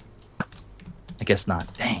 I guess not.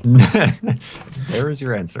 Dang. There is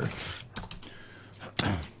your answer.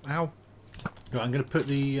 Ow. Right, I'm going to put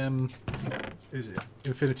the is it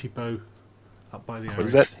infinity bow up by the arrows. What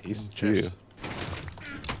is that? on He's the chest.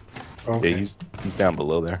 two. Okay. Yeah, he's down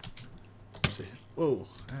below there. See. Whoa,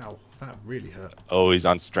 ow. That really hurt. Oh, he's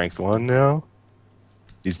on strength 1 now.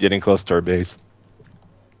 He's getting close to our base.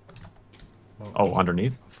 Well, Oh,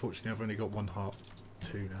 underneath? unfortunately, I've only got 1 heart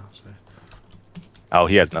 2 now, so. Oh,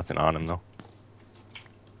 he has nothing on him though.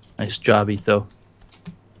 Nice job, Etho.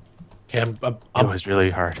 Okay, It was really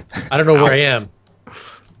hard. I don't know where I am,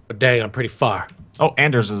 but dang, I'm pretty far. Oh,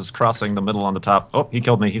 Anders is crossing the middle on the top. Oh, he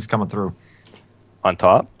killed me. He's coming through. On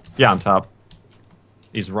top? Yeah, on top.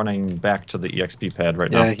 He's running back to the EXP pad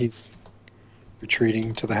right Yeah, now. he's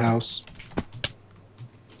retreating to the house.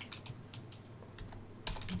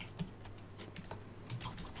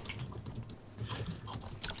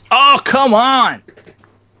 Oh, come on!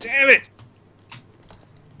 Damn it!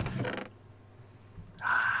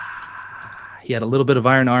 He had a little bit of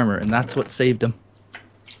iron armor, and that's what saved him.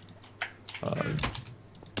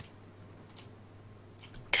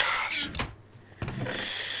 Gosh.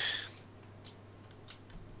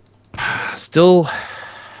 Still,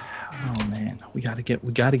 oh man, we gotta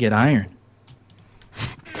get iron.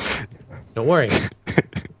 Don't worry.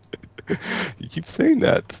 You keep saying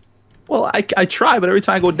that. Well, I try, but every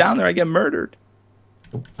time I go down there, I get murdered.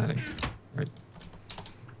 Oh, that ain't right.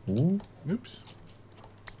 Oops.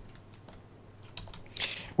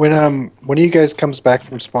 When one of you guys comes back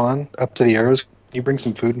from spawn up to the arrows, can you bring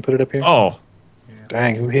some food and put it up here? Oh,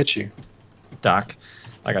 Dang, who hit you? Doc.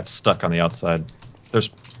 I got stuck on the outside.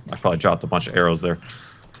 I probably dropped a bunch of arrows there.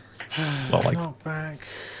 Well, like, Knock back.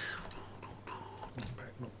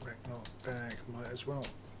 Knock back. Might as well.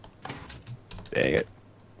 Dang it.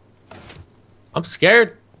 I'm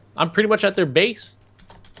scared. I'm pretty much at their base.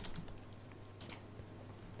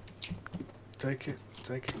 Take it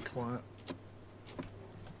quiet.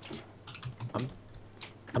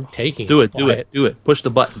 I'm taking Do it. it. Push the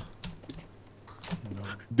button.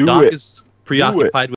 Do Doc it. is preoccupied